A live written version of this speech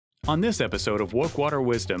On this episode of Woke Water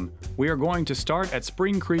Wisdom, we are going to start at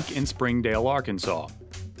Spring Creek in Springdale, Arkansas.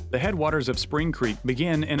 The headwaters of Spring Creek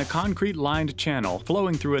begin in a concrete-lined channel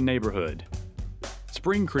flowing through a neighborhood.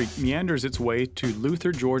 Spring Creek meanders its way to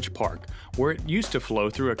Luther George Park, where it used to flow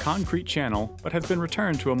through a concrete channel but has been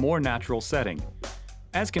returned to a more natural setting.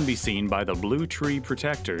 As can be seen by the blue tree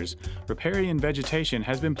protectors, riparian vegetation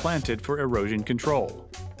has been planted for erosion control.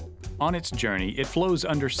 On its journey, it flows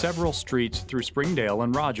under several streets through Springdale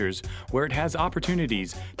and Rogers, where it has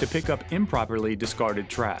opportunities to pick up improperly discarded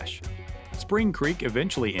trash. Spring Creek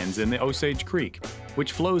eventually ends in the Osage Creek,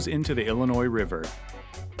 which flows into the Illinois River.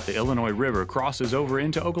 The Illinois River crosses over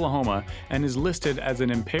into Oklahoma and is listed as an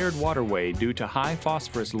impaired waterway due to high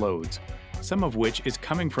phosphorus loads, some of which is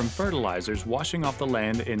coming from fertilizers washing off the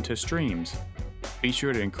land into streams. Be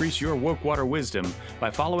sure to increase your woke water wisdom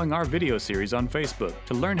by following our video series on Facebook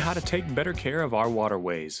to learn how to take better care of our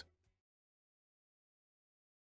waterways.